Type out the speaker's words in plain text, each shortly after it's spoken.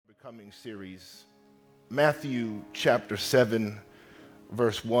Becoming series, Matthew chapter 7,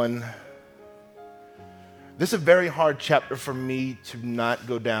 verse 1. This is a very hard chapter for me to not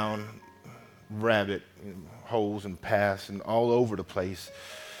go down rabbit holes and paths and all over the place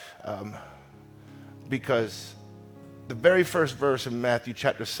because the very first verse in Matthew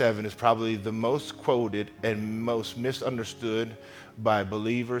chapter 7 is probably the most quoted and most misunderstood by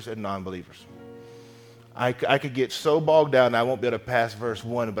believers and non-believers. I could get so bogged down I won't be able to pass verse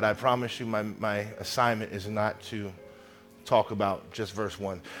 1, but I promise you my assignment is not to talk about just verse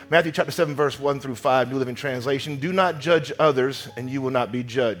 1. Matthew chapter 7, verse 1 through 5, New Living Translation. Do not judge others, and you will not be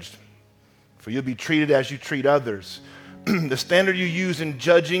judged, for you'll be treated as you treat others. The standard you use in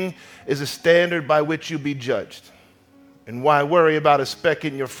judging is a standard by which you'll be judged. And why worry about a speck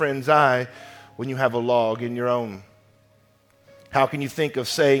in your friend's eye when you have a log in your own? How can you think of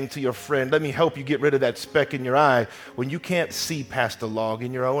saying to your friend, let me help you get rid of that speck in your eye, when you can't see past the log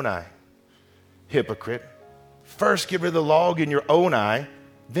in your own eye? Hypocrite. First get rid of the log in your own eye,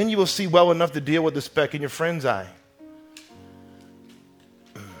 then you will see well enough to deal with the speck in your friend's eye.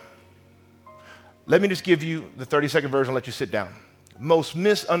 Let me just give you the 30-second version and let you sit down. Most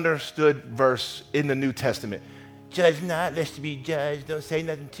misunderstood verse in the New Testament. Judge not, lest you be judged. Don't say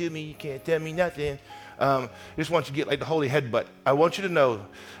nothing to me. You can't tell me nothing. I just want you to get like the holy headbutt. I want you to know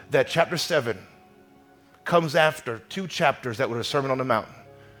that chapter 7 comes after 2 chapters that were the Sermon on the Mount,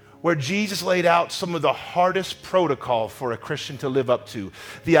 where Jesus laid out some of the hardest protocol for a Christian to live up to.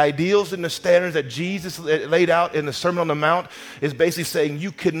 The ideals and the standards that Jesus laid out in the Sermon on the Mount is basically saying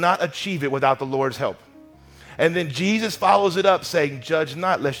you could not achieve it without the Lord's help. And then Jesus follows it up saying, judge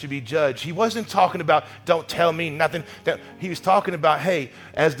not, lest you be judged. He wasn't talking about, don't tell me nothing. He was talking about, hey,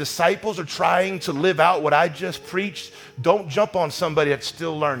 as disciples are trying to live out what I just preached, don't jump on somebody that's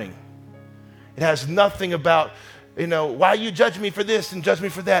still learning. It has nothing about, why you judge me for this and judge me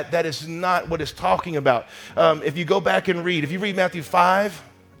for that. That is not what it's talking about. If you go back and read, if you read Matthew 5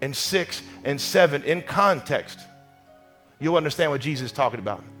 and 6 and 7 in context, you'll understand what Jesus is talking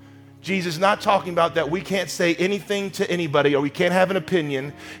about. Jesus is not talking about that we can't say anything to anybody or we can't have an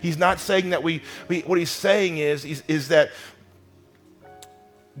opinion. He's not saying that what he's saying is that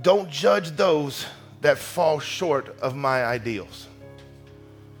don't judge those that fall short of my ideals.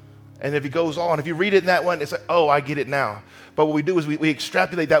 And if he goes on, if you read it in that one, it's like, oh, I get it now. But what we do is we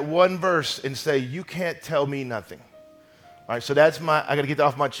extrapolate that one verse and say, you can't tell me nothing. All right, so I got to get that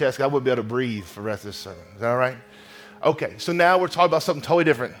off my chest. I wouldn't be able to breathe for the rest of this sermon. Is that all right? Okay, so now we're talking about something totally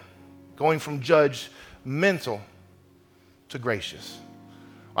different. Going from judgmental to gracious.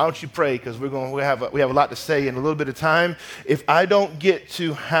 Why don't you pray? Because we have a lot to say in a little bit of time. If I don't get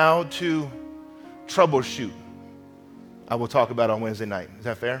to how to troubleshoot, I will talk about it on Wednesday night. Is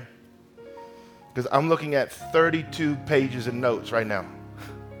that fair? Because I'm looking at 32 pages of notes right now.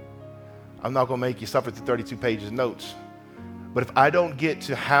 I'm not going to make you suffer through 32 pages of notes. But if I don't get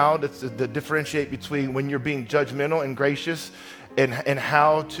to how to differentiate between when you're being judgmental and gracious and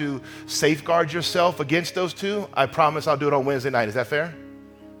how to safeguard yourself against those two, I promise I'll do it on Wednesday night. Is that fair?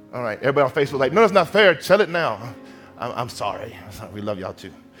 All right. Everybody on Facebook like, no, it's not fair. Tell it now. I'm sorry. We love y'all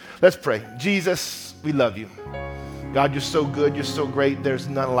too. Let's pray. Jesus, we love you. God, you're so good. You're so great. There's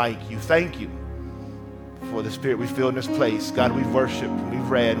none like you. Thank you for the spirit we feel in this place. God, we've worshiped, we've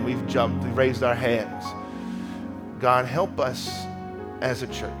read, we've jumped, we've raised our hands. God, help us as a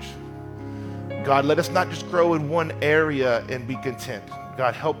church. God, let us not just grow in one area and be content.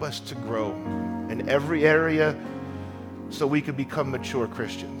 God, help us to grow in every area so we can become mature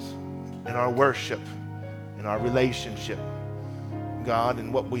Christians in our worship, in our relationship, God,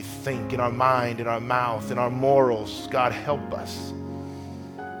 in what we think, in our mind, in our mouth, in our morals. God, help us.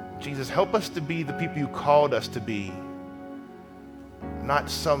 Jesus, help us to be the people you called us to be,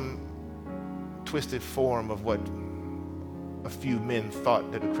 not some twisted form of what a few men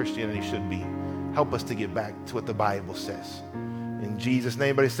thought that a Christianity should be. Help us to get back to what the Bible says. In Jesus'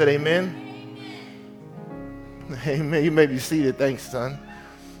 name, everybody said amen? Amen. You may be seated. Thanks, son.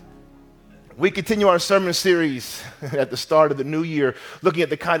 We continue our sermon series at the start of the new year, looking at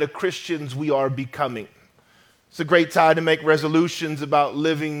the kind of Christians we are becoming. It's a great time to make resolutions about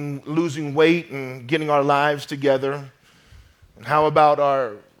losing weight and getting our lives together. And how about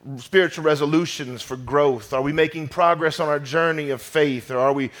our spiritual resolutions for growth? Are we making progress on our journey of faith, or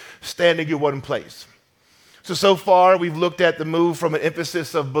are we standing in one place? So far, we've looked at the move from an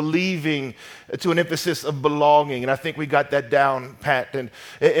emphasis of believing to an emphasis of belonging, and I think we got that down pat.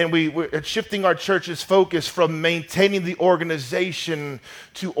 And we're shifting our church's focus from maintaining the organization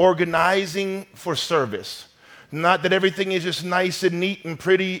to organizing for service. Not that everything is just nice and neat and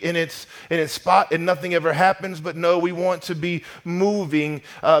pretty in its spot and nothing ever happens, but no, we want to be moving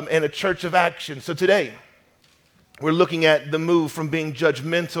in a church of action. So today, we're looking at the move from being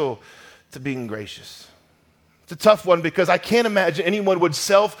judgmental to being gracious. It's a tough one because I can't imagine anyone would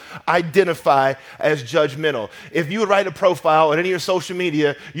self-identify as judgmental. If you would write a profile on any of your social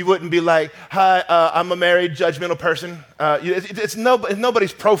media, you wouldn't be like, hi, I'm a married judgmental person. It's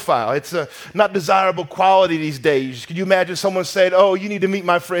nobody's profile. It's a not desirable quality these days. Can you imagine someone saying, oh, you need to meet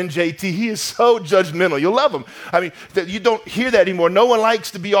my friend JT. He is so judgmental. You'll love him. I mean, you don't hear that anymore. No one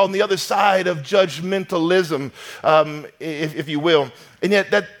likes to be on the other side of judgmentalism, if you will. And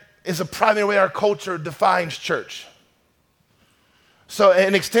yet that is a primary way our culture defines church. So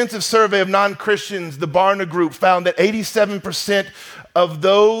an extensive survey of non-Christians, the Barna Group, found that 87% of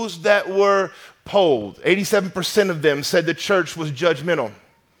those that were polled, 87% of them said the church was judgmental.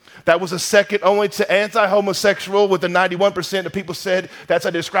 That was a second only to anti-homosexual, with the 91% of people said that's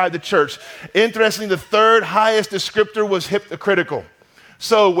how they describe the church. Interestingly, the third highest descriptor was hypocritical.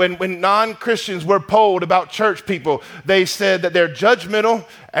 So when non-Christians were polled about church people, they said that they're judgmental,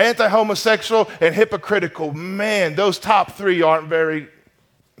 anti-homosexual, and hypocritical. Man, those top three aren't very...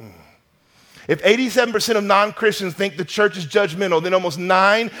 If 87% of non-Christians think the church is judgmental, then almost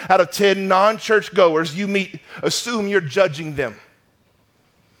 9 out of 10 non-church goers you meet assume you're judging them.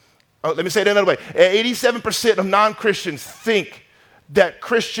 Oh, let me say it another way. 87% of non-Christians think that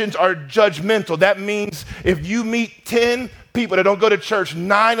Christians are judgmental. That means if you meet 10 people that don't go to church,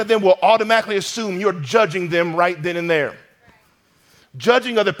 9 of them will automatically assume you're judging them right then and there.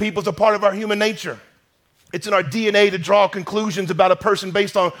 Judging other people is a part of our human nature. It's in our DNA to draw conclusions about a person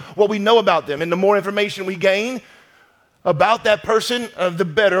based on what we know about them. And the more information we gain about that person, the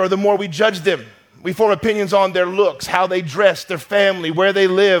better or the more we judge them. We form opinions on their looks, how they dress, their family, where they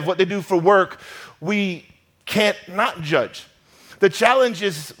live, what they do for work. We can't not judge. The challenge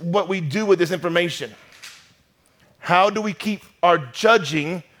is what we do with this information. How do we keep our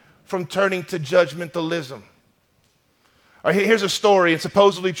judging from turning to judgmentalism? All right, here's a story. It's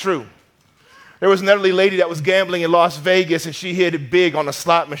supposedly true. There was an elderly lady that was gambling in Las Vegas, and she hit it big on a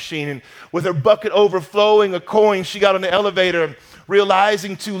slot machine. And with her bucket overflowing of coins, she got on the elevator,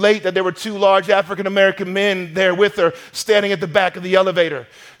 realizing too late that there were 2 large African-American men there with her, standing at the back of the elevator.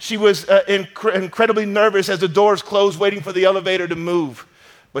 She was incredibly nervous as the doors closed, waiting for the elevator to move.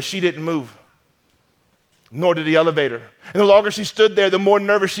 But she didn't move, nor did the elevator. And the longer she stood there, the more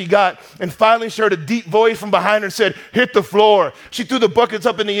nervous she got. And finally, she heard a deep voice from behind her and said, hit the floor. She threw the buckets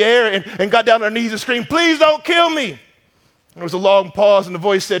up in the air and got down on her knees and screamed, please don't kill me. There was a long pause, and the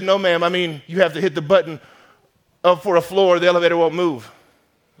voice said, no, ma'am, I mean, you have to hit the button up for a floor, the elevator won't move.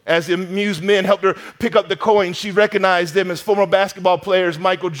 As the amused men helped her pick up the coins, she recognized them as former basketball players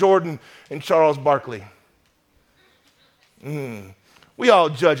Michael Jordan and Charles Barkley. We all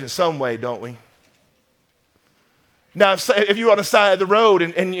judge in some way, don't we? Now, if you're on the side of the road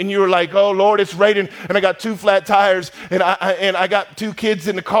and you were like, oh, Lord, it's raining, and I got 2 flat tires, and I got 2 kids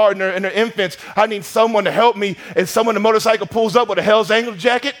in the car and they're infants, I need someone to help me, and someone in the motorcycle pulls up with a Hell's Angels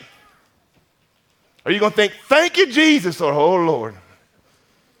jacket, are you going to think, thank you, Jesus, or oh, Lord?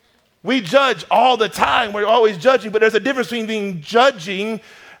 We judge all the time. We're always judging, but there's a difference between being judging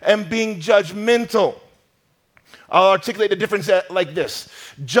and being judgmental. I'll articulate the difference like this.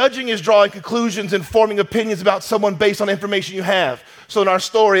 Judging is drawing conclusions and forming opinions about someone based on information you have. So in our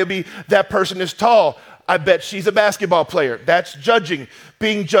story, it'll be that person is tall. I bet she's a basketball player. That's judging.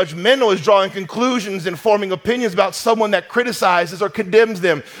 Being judgmental is drawing conclusions and forming opinions about someone that criticizes or condemns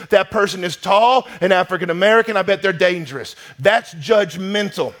them. That person is tall and African American. I bet they're dangerous. That's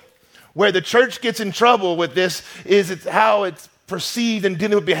judgmental. Where the church gets in trouble with this is it's how it's perceived and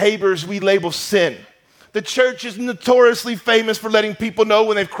dealing with behaviors we label sin. The church is notoriously famous for letting people know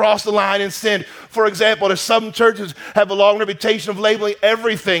when they've crossed the line and sinned. For example, there's some churches have a long reputation of labeling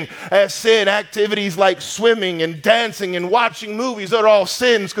everything as sin. Activities like swimming and dancing and watching movies are all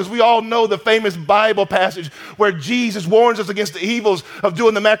sins, because we all know the famous Bible passage where Jesus warns us against the evils of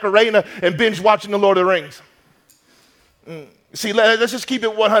doing the Macarena and binge watching the Lord of the Rings. See, let's just keep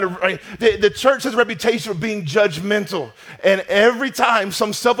it 100. Right? The church has a reputation for being judgmental. And every time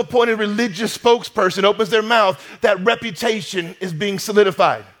some self-appointed religious spokesperson opens their mouth, that reputation is being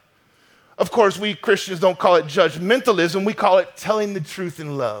solidified. Of course, we Christians don't call it judgmentalism. We call it telling the truth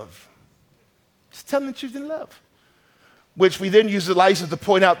in love. Just telling the truth in love. Which we then use the license to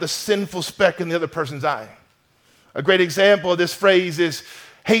point out the sinful speck in the other person's eye. A great example of this phrase is,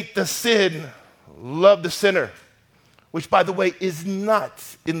 hate the sin, love the sinner. Which, by the way, is not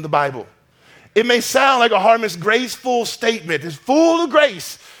in the Bible. It may sound like a harmless, graceful statement. It's full of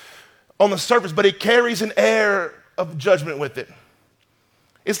grace. on the surface, but it carries an air of judgment with it.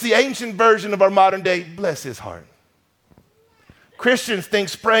 It's the ancient version of our modern day, bless his heart. Christians think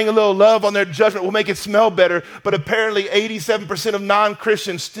spraying a little love on their judgment will make it smell better, but apparently 87% of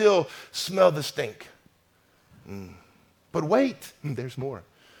non-Christians still smell the stink. But wait, there's more.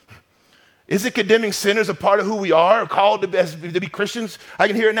 Isn't condemning sinners a part of who we are, called to be Christians? I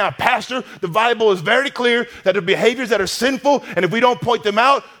can hear it now. Pastor, the Bible is very clear that there are behaviors that are sinful, and if we don't point them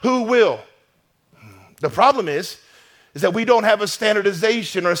out, who will? The problem is that we don't have a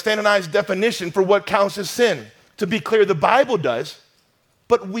standardization or a standardized definition for what counts as sin. To be clear, the Bible does,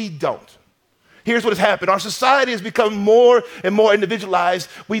 but we don't. Here's what has happened. Our society has become more and more individualized.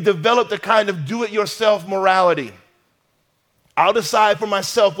 We developed a kind of do-it-yourself morality. I'll decide for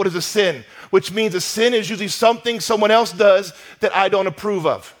myself what is a sin, which means a sin is usually something someone else does that I don't approve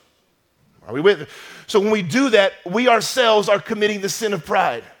of. Are we with it? So when we do that, we ourselves are committing the sin of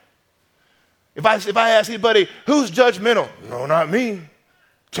pride. If I ask anybody, who's judgmental? No, not me.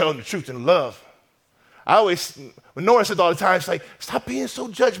 Telling the truth in love. When Nora says all the time, she's like, stop being so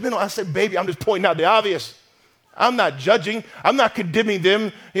judgmental. I said, baby, I'm just pointing out the obvious. I'm not judging. I'm not condemning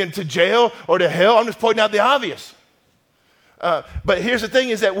them into jail or to hell. I'm just pointing out the obvious. But here's the thing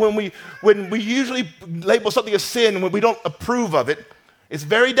is that when we usually label something a sin, when we don't approve of it, it's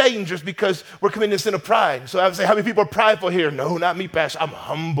very dangerous because we're committing the sin of pride. So I would say, how many people are prideful here? No, not me, Pastor. I'm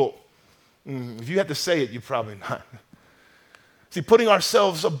humble. If you have to say it, you're probably not. See, putting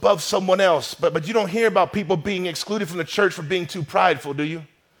ourselves above someone else, but you don't hear about people being excluded from the church for being too prideful, do you?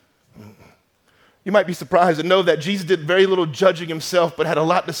 You might be surprised to know that Jesus did very little judging himself, but had a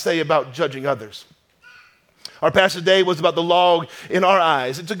lot to say about judging others. Our passage today was about the log in our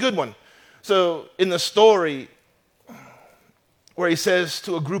eyes. It's a good one. So in the story where he says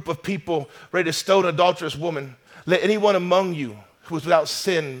to a group of people ready to stone an adulterous woman, let anyone among you who is without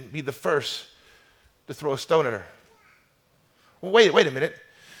sin be the first to throw a stone at her. Well, wait a minute.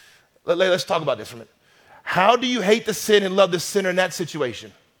 Let's talk about this for a minute. How do you hate the sin and love the sinner in that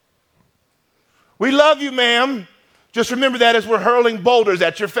situation? We love you, ma'am. Just remember that as we're hurling boulders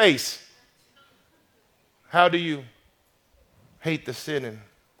at your face. How do you hate the sin and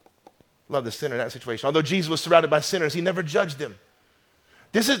love the sinner in that situation? Although Jesus was surrounded by sinners, he never judged them.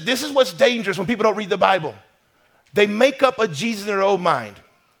 This is what's dangerous when people don't read the Bible. They make up a Jesus in their own mind.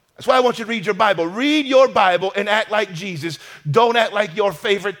 That's why I want you to read your Bible. Read your Bible and act like Jesus. Don't act like your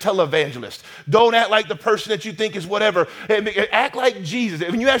favorite televangelist. Don't act like the person that you think is whatever. Act like Jesus.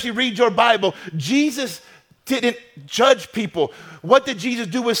 When you actually read your Bible, Jesus didn't judge people. What did Jesus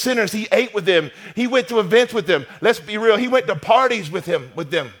do with sinners? He ate with them. He went to events with them. Let's be real. He went to parties with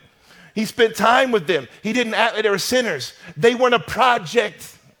them. He spent time with them. He didn't act like they were sinners. They weren't a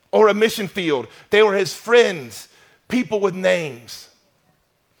project or a mission field. They were his friends, people with names.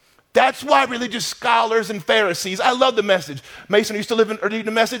 That's why religious scholars and Pharisees, I love the Message. Mason, are you still reading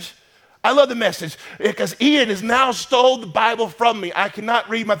the Message? I love the Message because Ian has now stole the Bible from me. I cannot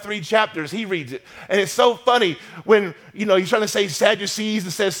read my 3 chapters. He reads it. And it's so funny when, he's trying to say Sadducees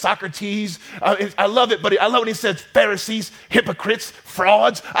and says Socrates. I love it, but I love when he says Pharisees, hypocrites,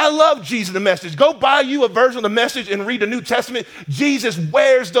 frauds. I love Jesus in the Message. Go buy you a version of the Message and read the New Testament. Jesus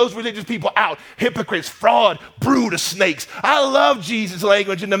wears those religious people out. Hypocrites, fraud, brood of snakes. I love Jesus'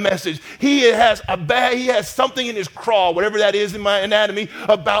 language in the Message. He has something in his craw, whatever that is in my anatomy,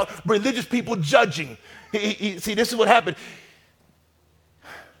 about religious people judging. See, this is what happened.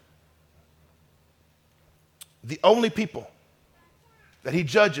 The only people that he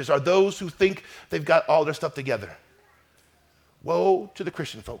judges are those who think they've got all their stuff together. Woe to the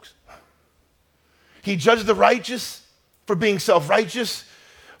Christian folks. He judges the righteous for being self-righteous,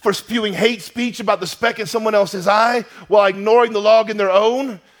 for spewing hate speech about the speck in someone else's eye while ignoring the log in their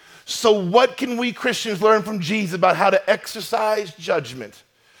own. So what can we Christians learn from Jesus about how to exercise judgment?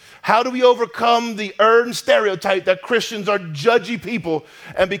 How do we overcome the earned stereotype that Christians are judgy people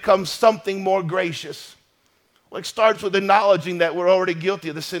and become something more gracious? Well, it starts with acknowledging that we're already guilty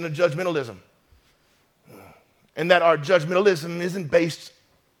of the sin of judgmentalism. And that our judgmentalism isn't based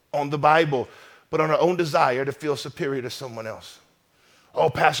on the Bible, but on our own desire to feel superior to someone else.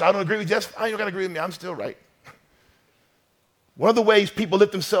 Oh, Pastor, I don't agree with you. You don't got to agree with me. I'm still right. One of the ways people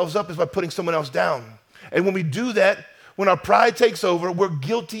lift themselves up is by putting someone else down. And when we do that, when our pride takes over, we're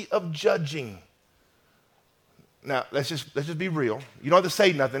guilty of judging. Now, let's just be real. You don't have to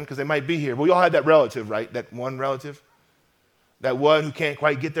say nothing because they might be here. But we all have that relative, right? That one relative. That one who can't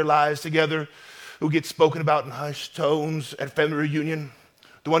quite get their lives together, who gets spoken about in hushed tones at family reunion.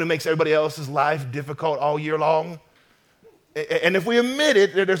 The one who makes everybody else's life difficult all year long. And if we admit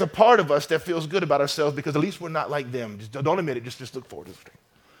it, there's a part of us that feels good about ourselves because at least we're not like them. Just don't admit it. Just look forward to it.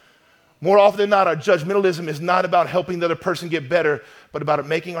 More often than not, our judgmentalism is not about helping the other person get better, but about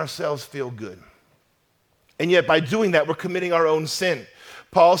making ourselves feel good. And yet, by doing that, we're committing our own sin.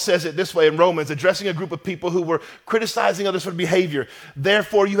 Paul says it this way in Romans, addressing a group of people who were criticizing others for behavior.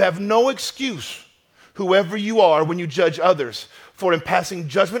 Therefore, you have no excuse, whoever you are, when you judge others. For in passing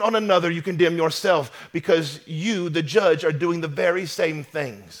judgment on another, you condemn yourself, because you, the judge, are doing the very same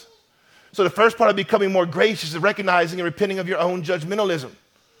things. So the first part of becoming more gracious is recognizing and repenting of your own judgmentalism.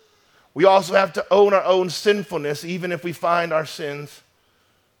 We also have to own our own sinfulness, even if we find our sins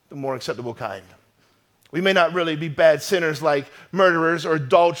the more acceptable kind. We may not really be bad sinners like murderers or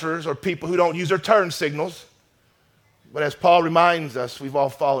adulterers or people who don't use their turn signals. But as Paul reminds us, we've all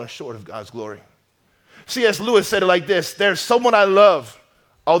fallen short of God's glory. C.S. Lewis said it like this: there's someone I love,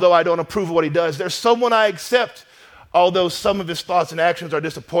 although I don't approve of what he does. There's someone I accept, although some of his thoughts and actions are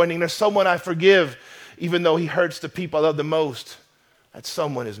disappointing. There's someone I forgive, even though he hurts the people I love the most. That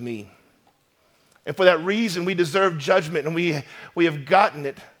someone is me. And for that reason, we deserve judgment, and we have gotten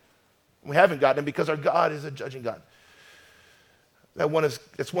it. We haven't gotten it because our God is a judging God.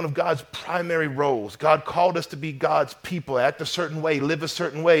 It's one of God's primary roles. God called us to be God's people, act a certain way, live a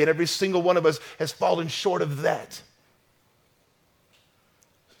certain way, and every single one of us has fallen short of that.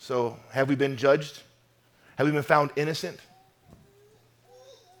 So, have we been judged? Have we been found innocent?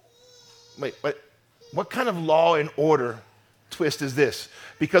 Wait, what kind of law and order twist is this?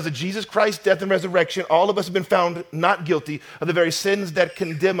 Because of Jesus Christ's death and resurrection, all of us have been found not guilty of the very sins that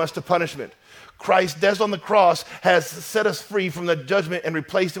condemn us to punishment. Christ's death on the cross has set us free from the judgment and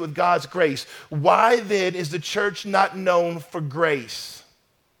replaced it with God's grace. Why then is the church not known for grace?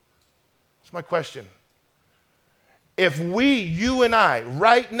 That's my question. If you and I,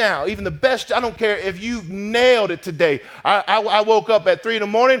 right now, even the best, I don't care if you nailed it today. I woke up at 3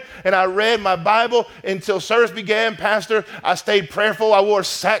 a.m. and I read my Bible until service began. Pastor, I stayed prayerful. I wore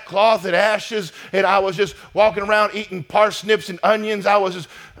sackcloth and ashes, and I was just walking around eating parsnips and onions. I was just,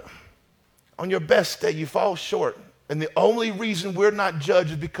 on your best day, you fall short. And the only reason we're not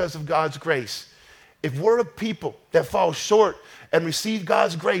judged is because of God's grace. If we're a people that fall short and receive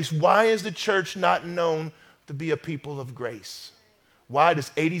God's grace, why is the church not known to be a people of grace? Why does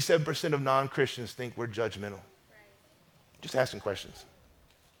 87% of non-Christians think we're judgmental? Just asking questions.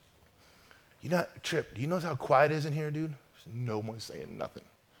 Trip, do you notice how quiet it is in here, dude? There's no one saying nothing.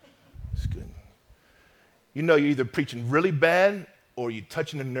 It's good. You know you're either preaching really bad or you're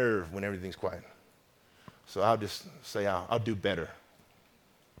touching a nerve when everything's quiet. So I'll just say I'll do better.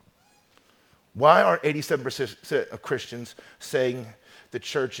 Why are 87% of Christians saying the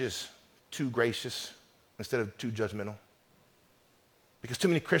church is too gracious instead of too judgmental? Because too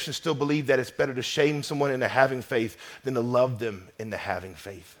many Christians still believe that it's better to shame someone into having faith than to love them into having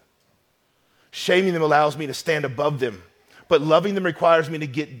faith. Shaming them allows me to stand above them, but loving them requires me to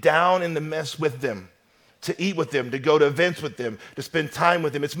get down in the mess with them, to eat with them, to go to events with them, to spend time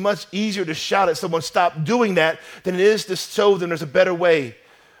with them. It's much easier to shout at someone, stop doing that, than it is to show them there's a better way,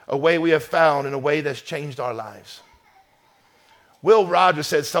 a way we have found and a way that's changed our lives. Will Rogers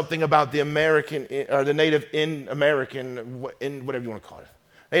said something about the American, or the Native American, whatever you want to call it,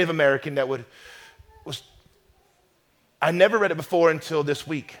 Native American I never read it before until this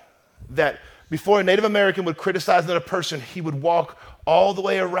week, that before a Native American would criticize another person, he would walk all the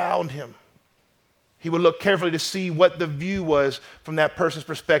way around him. He would look carefully to see what the view was from that person's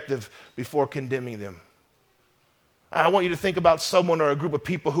perspective before condemning them. I want you to think about someone or a group of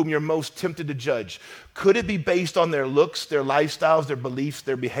people whom you're most tempted to judge. Could it be based on their looks, their lifestyles, their beliefs,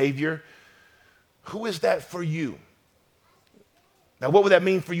 their behavior? Who is that for you? Now, what would that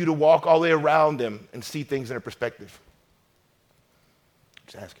mean for you to walk all the way around them and see things in their perspective?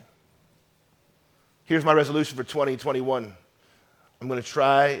 Just asking. Here's my resolution for 2021. I'm going to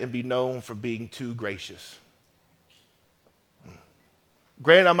try and be known for being too gracious.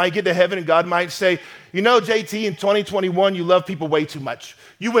 Granted, I might get to heaven and God might say, you know, JT, in 2021, you love people way too much.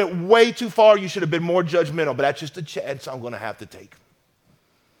 You went way too far. You should have been more judgmental, but that's just a chance I'm going to have to take.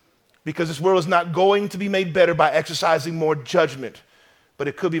 Because this world is not going to be made better by exercising more judgment, but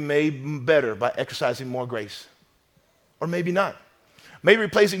it could be made better by exercising more grace. Or maybe not. Maybe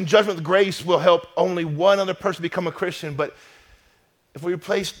replacing judgment with grace will help only one other person become a Christian, but if we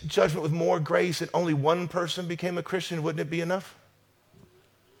replace judgment with more grace and only one person became a Christian, wouldn't it be enough?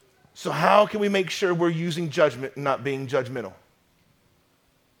 So how can we make sure we're using judgment and not being judgmental?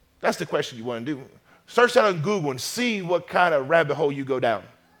 That's the question you want to do. Search that on Google and see what kind of rabbit hole you go down.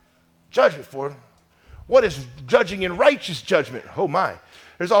 Judgment for what is judging and righteous judgment? Oh my,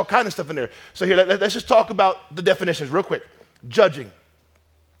 there's all kinds of stuff in there. So here, let's just talk about the definitions real quick. Judging,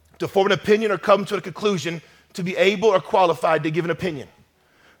 to form an opinion or come to a conclusion, to be able or qualified to give an opinion.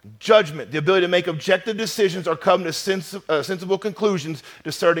 Judgment, the ability to make objective decisions or come to sensible conclusions,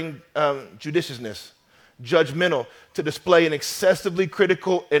 discerning judiciousness. Judgmental, to display an excessively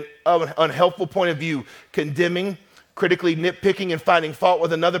critical and unhelpful point of view, condemning, critically nitpicking, and finding fault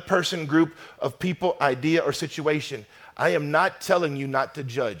with another person, group of people, idea, or situation. I am not telling you not to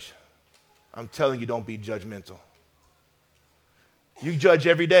judge. I'm telling you don't be judgmental. You judge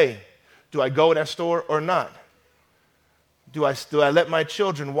every day. Do I go in that store or not? Do I let my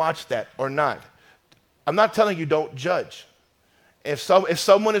children watch that or not? I'm not telling you don't judge. If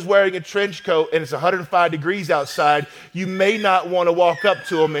someone is wearing a trench coat and it's 105 degrees outside, you may not want to walk up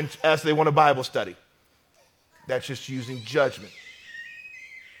to them and ask if they want a Bible study. That's just using judgment.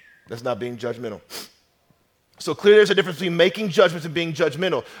 That's not being judgmental. So clearly there's a difference between making judgments and being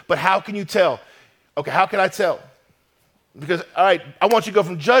judgmental. But how can you tell? Okay, how can I tell? Because, all right, I want you to go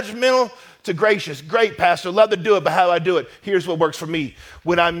from judgmental to gracious. Great, Pastor, love to do it, but how do I do it? Here's what works for me.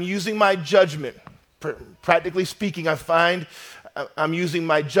 When I'm using my judgment, practically speaking, I find I'm using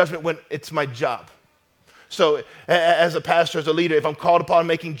my judgment when it's my job. So as a pastor, as a leader, if I'm called upon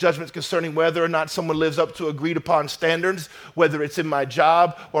making judgments concerning whether or not someone lives up to agreed upon standards, whether it's in my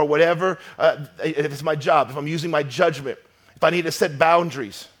job or whatever, if it's my job, if I'm using my judgment, if I need to set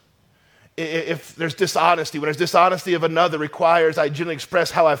boundaries, if there's dishonesty, when there's dishonesty of another requires I generally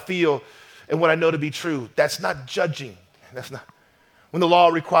express how I feel and what I know to be true. That's not judging. That's not. When the law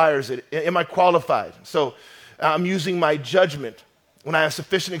requires it, am I qualified? So I'm using my judgment when I have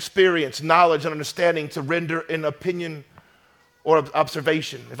sufficient experience, knowledge, and understanding to render an opinion or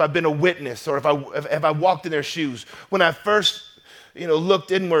observation. If I've been a witness or if I walked in their shoes. When I first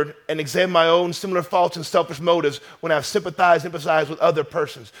looked inward and examined my own similar faults and selfish motives, when I've sympathized, empathized with other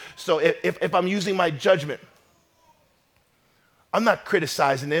persons. So if I'm using my judgment, I'm not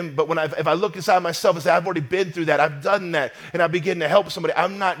criticizing them, but if I look inside myself and say, I've already been through that, I've done that, and I begin to help somebody,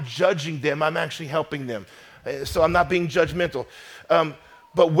 I'm not judging them, I'm actually helping them. So I'm not being judgmental.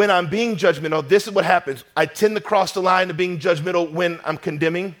 But when I'm being judgmental, this is what happens. I tend to cross the line to being judgmental when I'm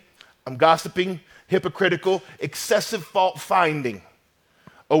condemning, I'm gossiping, hypocritical, excessive fault finding,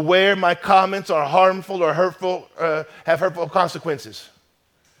 aware my comments are harmful or hurtful, have hurtful consequences.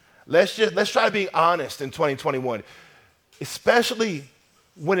 Let's try being honest in 2021, especially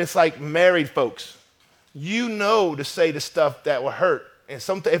when it's like married folks. You know to say the stuff that will hurt, and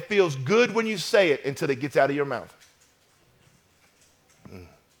sometimes it feels good when you say it until it gets out of your mouth.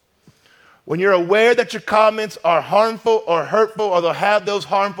 When you're aware that your comments are harmful or hurtful, or they'll have those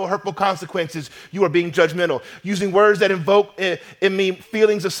harmful, hurtful consequences, you are being judgmental. Using words that invoke in me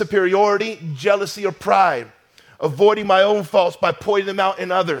feelings of superiority, jealousy, or pride. Avoiding my own faults by pointing them out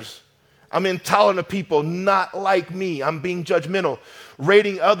in others. I'm intolerant of people not like me. I'm being judgmental.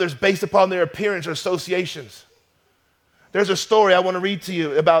 Rating others based upon their appearance or associations. There's a story I want to read to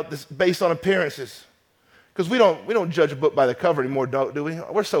you about this based on appearances. Because we don't judge a book by the cover anymore, do we?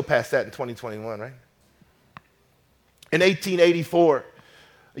 We're so past that in 2021, right? In 1884,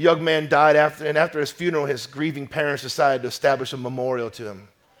 a young man died after his funeral, his grieving parents decided to establish a memorial to him.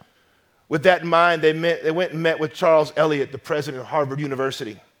 With that in mind, they went and met with Charles Eliot, the president of Harvard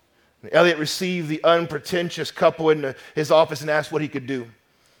University. And Eliot received the unpretentious couple into his office and asked what he could do.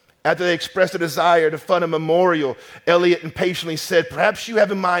 After they expressed a desire to fund a memorial, Eliot impatiently said, "Perhaps you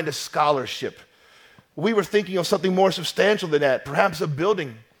have in mind a scholarship. We were thinking of something more substantial than that, perhaps a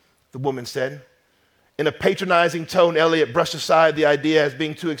building," the woman said. In a patronizing tone, Eliot brushed aside the idea as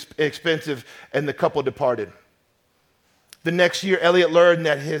being too expensive, and the couple departed. The next year, Eliot learned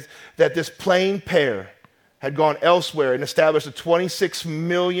that this plain pair had gone elsewhere and established a $26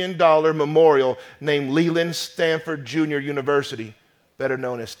 million memorial named Leland Stanford Junior University, better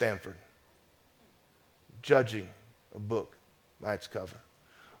known as Stanford. Judging a book by its cover.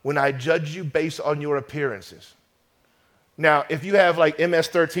 When I judge you based on your appearances. Now, if you have like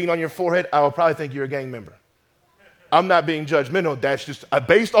MS-13 on your forehead, I will probably think you're a gang member. I'm not being judgmental. That's just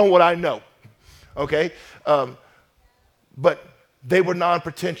based on what I know. Okay? But they were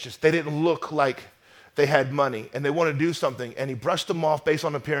non-pretentious. They didn't look like they had money, and they wanted to do something, and he brushed them off based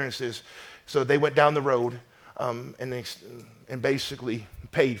on appearances. So they went down the road and basically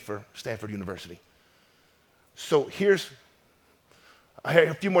paid for Stanford University. So here's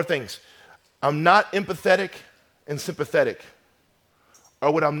a few more things. I'm not empathetic and sympathetic,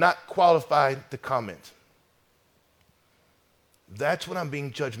 or when I'm not qualified to comment. That's when I'm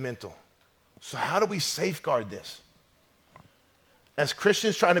being judgmental. So how do we safeguard this? As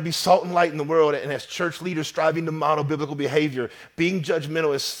Christians trying to be salt and light in the world, and as church leaders striving to model biblical behavior, being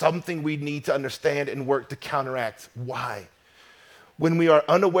judgmental is something we need to understand and work to counteract. Why? When we are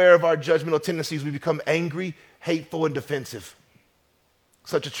unaware of our judgmental tendencies, we become angry, hateful, and defensive.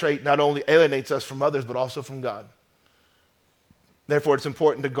 Such a trait not only alienates us from others, but also from God. Therefore, it's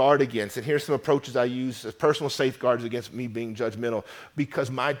important to guard against. And here's some approaches I use as personal safeguards against me being judgmental,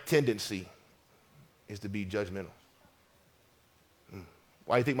 because my tendency is to be judgmental.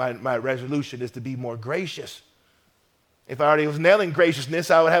 Why do you think my resolution is to be more gracious? If I already was nailing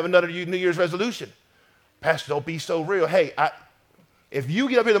graciousness, I would have another New Year's resolution. Pastor, don't be so real. Hey, if you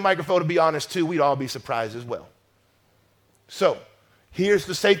get up here to the microphone to be honest too, we'd all be surprised as well. So here's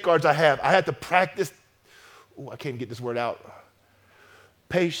the safeguards I have. I had to practice, I can't get this word out.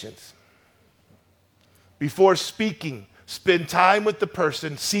 Patience. Before speaking, spend time with the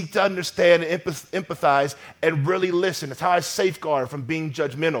person, seek to understand and empathize, and really listen. That's how I safeguard from being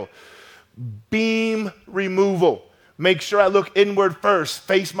judgmental. Beam removal. Make sure I look inward first,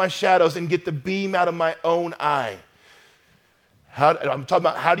 face my shadows, and get the beam out of my own eye. I'm talking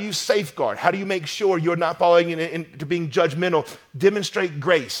about how do you safeguard? How do you make sure you're not falling into being judgmental? Demonstrate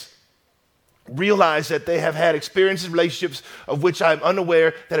grace. Realize that they have had experiences, relationships of which I'm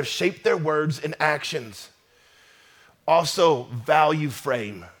unaware that have shaped their words and actions. Also, value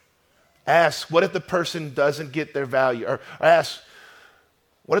frame. Ask, what if the person doesn't get their value? Or ask,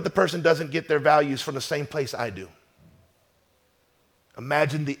 what if the person doesn't get their values from the same place I do?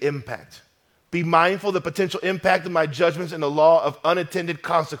 Imagine the impact. Be mindful of the potential impact of my judgments and the law of unintended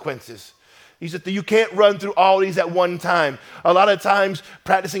consequences. He said that you can't run through all these at one time. A lot of times,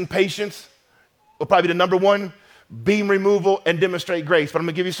 practicing patience will probably be the number one, beam removal, and demonstrate grace. But I'm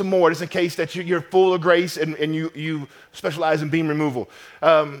going to give you some more, just in case that you're full of grace and you specialize in beam removal.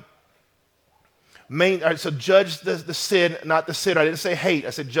 So judge the sin, not the sinner. I didn't say hate. I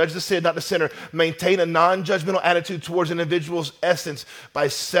said judge the sin, not the sinner. Maintain a non-judgmental attitude towards an individual's essence by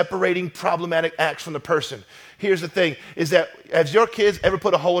separating problematic acts from the person. Here's the thing, is that has your kids ever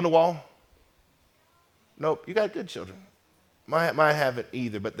put a hole in the wall? Nope, you got good children. Mine haven't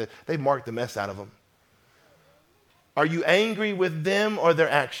either, but they marked the mess out of them. Are you angry with them or their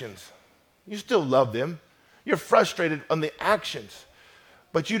actions? You still love them. You're frustrated on the actions,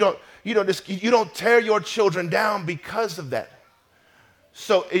 but you don't tear your children down because of that.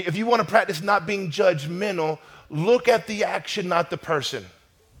 So if you want to practice not being judgmental, look at the action, not the person.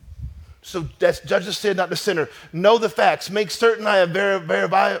 So that's judge the sin, not the sinner. Know the facts. Make certain I have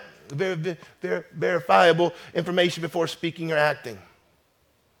verifiable information before speaking or acting.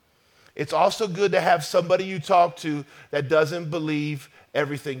 It's also good to have somebody you talk to that doesn't believe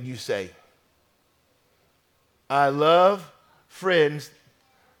everything you say. I love friends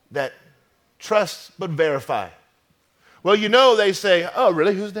that trust but verify. Well, they say, oh,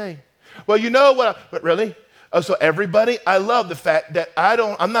 really? Who's they? Well, but really? Oh, so everybody? I love the fact that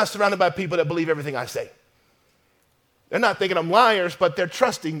I'm not surrounded by people that believe everything I say. They're not thinking I'm liars, but they're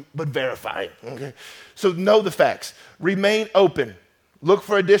trusting but verifying. Okay? So know the facts. Remain open. Look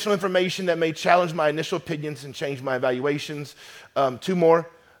for additional information that may challenge my initial opinions and change my evaluations. 2 more.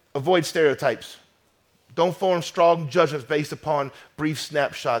 Avoid stereotypes. Don't form strong judgments based upon brief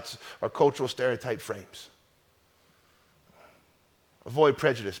snapshots or cultural stereotype frames. Avoid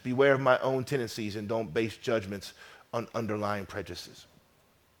prejudice. Beware of my own tendencies and don't base judgments on underlying prejudices.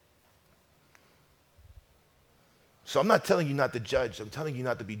 So I'm not telling you not to judge. I'm telling you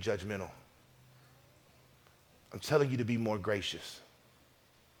not to be judgmental. I'm telling you to be more gracious.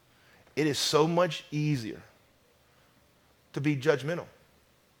 It is so much easier to be judgmental.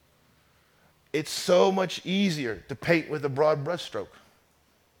 It's so much easier to paint with a broad brushstroke.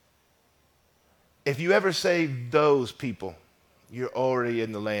 If you ever say those people, you're already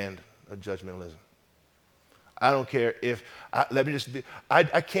in the land of judgmentalism. I don't care if,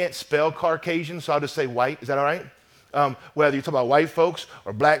 I can't spell Caucasian, so I'll just say white. Is that all right? Whether you're talking about white folks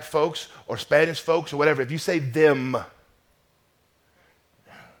or black folks or Spanish folks or whatever, if you say them,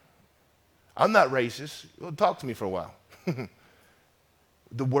 I'm not racist. Well, talk to me for a while.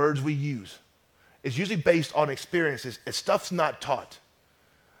 The words we use is usually based on experiences, and stuff's not taught.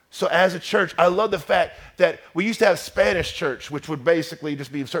 So as a church, I love the fact that we used to have Spanish church, which would basically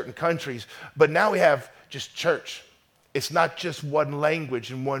just be in certain countries, but now we have just church. It's not just one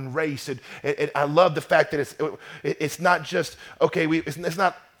language and one race. And I love the fact that it's not just, okay, it's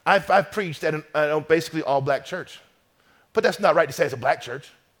not, I've preached at basically all black church. But that's not right to say it's a black church.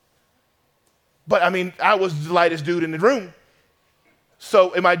 But I was the lightest dude in the room.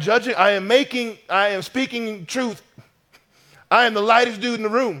 So am I judging? I am speaking truth. I am the lightest dude in the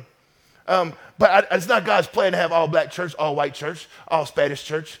room. But it's not God's plan to have all black church, all white church, all Spanish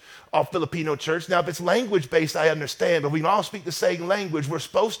church, all Filipino church. Now, if it's language-based, I understand, but we can all speak the same language. We're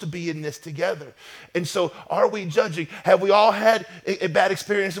supposed to be in this together. And so are we judging? Have we all had a bad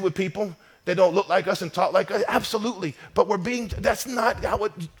experiences with people that don't look like us and talk like us? Absolutely. But that's not how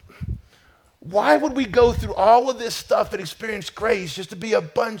it, why would we go through all of this stuff and experience grace just to be a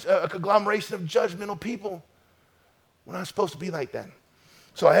conglomeration of judgmental people? We're not supposed to be like that.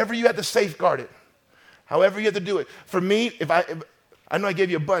 So however you have to safeguard it, however you have to do it. For me, I know I gave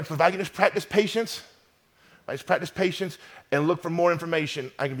you a bunch, but if I can just practice patience, and look for more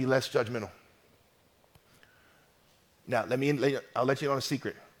information, I can be less judgmental. Now, I'll let you know a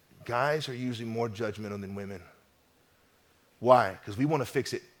secret. Guys are usually more judgmental than women. Why? Because we want to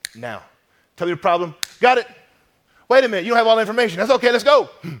fix it now. Tell me the problem. Got it. Wait a minute. You don't have all the information. That's okay. Let's go.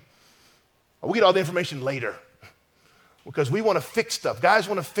 We'll get all the information later. Because we want to fix stuff. Guys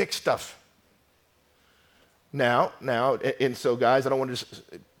want to fix stuff. Now, and so guys, I don't want to just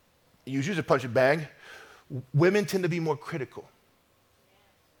use you as a punching bag. Women tend to be more critical.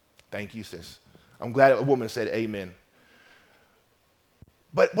 Thank you, sis. I'm glad a woman said amen.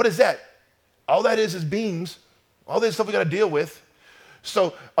 But what is that? All that is beams. All this stuff we got to deal with.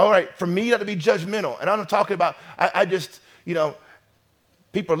 So, all right, for me not to be judgmental, and I'm not talking about, I just,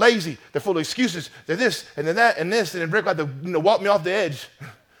 people are lazy. They're full of excuses. They're this, and they're that, and this, and they're like to walk me off the edge.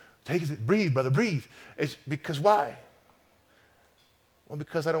 Take it, breathe, brother, breathe. It's because why? Well,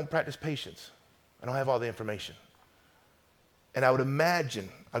 because I don't practice patience. I don't have all the information. And I would imagine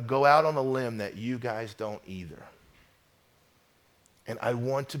I'd go out on a limb that you guys don't either. And I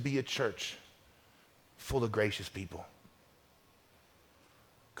want to be a church full of gracious people.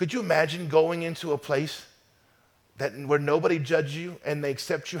 Could you imagine going into a place where nobody judges you and they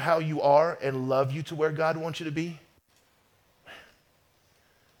accept you how you are and love you to where God wants you to be?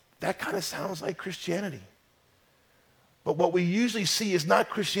 That kind of sounds like Christianity. But what we usually see is not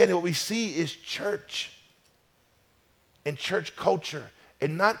Christianity. What we see is church and church culture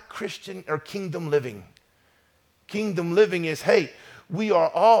and not Christian or kingdom living. Kingdom living is, hey, we are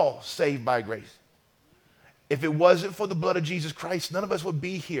all saved by grace. If it wasn't for the blood of Jesus Christ, none of us would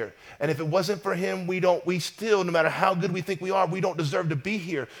be here. And if it wasn't for him, we still, no matter how good we think we are, we don't deserve to be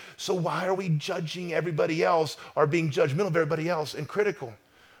here. So why are we judging everybody else or being judgmental of everybody else and critical?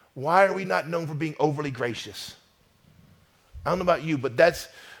 Why are we not known for being overly gracious? I don't know about you, but that's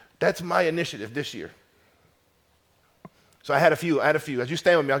my initiative this year. So I had a few. As you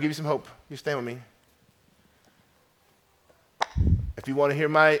stand with me, I'll give you some hope. You stand with me. If you want to hear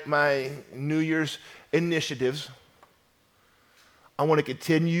my New Year's initiatives, I want to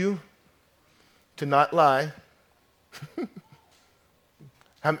continue to not lie.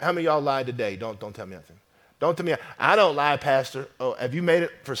 How many of y'all lied today? Don't tell me nothing. Don't tell me, I don't lie, Pastor. Oh, have you made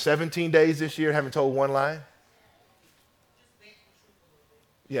it for 17 days this year, haven't told one lie?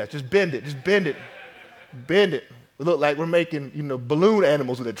 Yeah, just bend it. Bend it. We look like we're making, balloon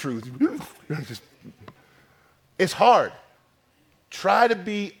animals with the truth. It's hard. Try to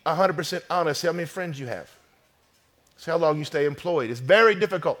be 100% honest. See how many friends you have. See how long you stay employed. It's very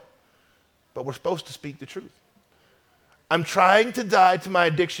difficult, but we're supposed to speak the truth. I'm trying to die to my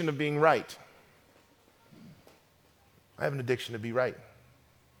addiction of being right. I have an addiction to be right.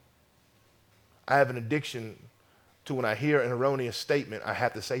 I have an addiction to when I hear an erroneous statement, I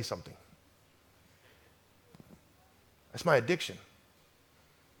have to say something. That's my addiction.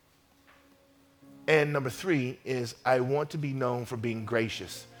 And number 3 is I want to be known for being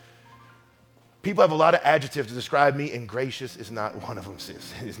gracious. People have a lot of adjectives to describe me, and gracious is not one of them,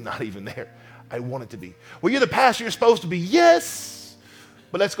 sis. It's not even there. I want it to be. Well, you're the pastor, you're supposed to be. Yes.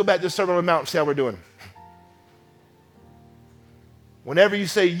 But let's go back to the Sermon on the Mount and see how we're doing. Whenever you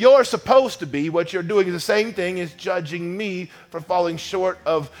say you're supposed to be, what you're doing is the same thing as judging me for falling short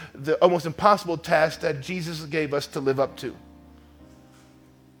of the almost impossible task that Jesus gave us to live up to.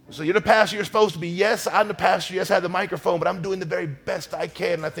 So you're the pastor, you're supposed to be. Yes, I'm the pastor. Yes, I have the microphone, but I'm doing the very best I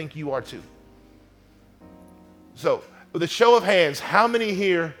can, and I think you are too. So with a show of hands, how many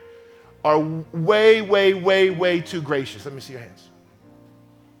here are way, way, way, way too gracious? Let me see your hands.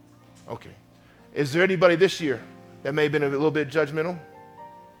 Okay. Is there anybody this year that may have been a little bit judgmental?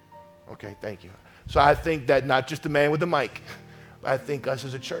 Okay, thank you. So I think that not just the man with the mic, but I think us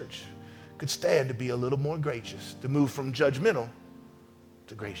as a church could stand to be a little more gracious, to move from judgmental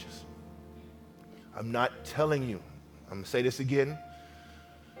to gracious. I'm not telling you, I'm going to say this again,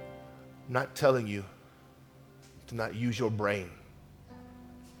 I'm not telling you to not use your brain.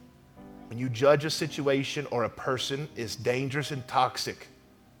 When you judge a situation or a person, it's dangerous and toxic.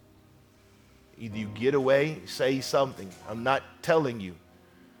 Either you get away, say something. I'm not telling you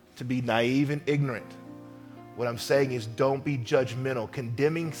to be naive and ignorant. What I'm saying is don't be judgmental,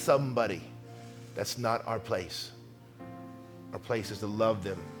 condemning somebody. That's not our place. Our place is to love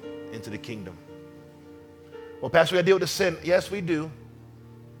them into the kingdom. Well, Pastor, we got to deal with the sin. Yes, we do.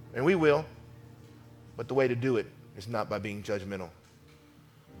 And we will. But the way to do it is not by being judgmental.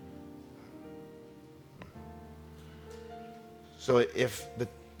 So if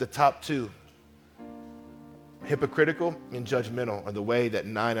the top two, hypocritical and judgmental, are the way that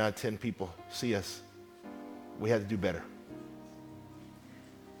 9 out of 10 people see us, we have to do better.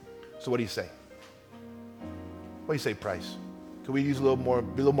 So what do you say? What do you say, Price? Can we use be a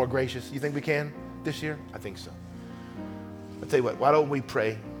little more gracious? You think we can this year? I think so. I'll tell you what, why don't we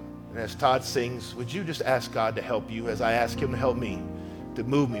pray? And as Todd sings, would you just ask God to help you as I ask him to help me, to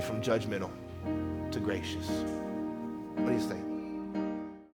move me from judgmental to gracious? What do you think?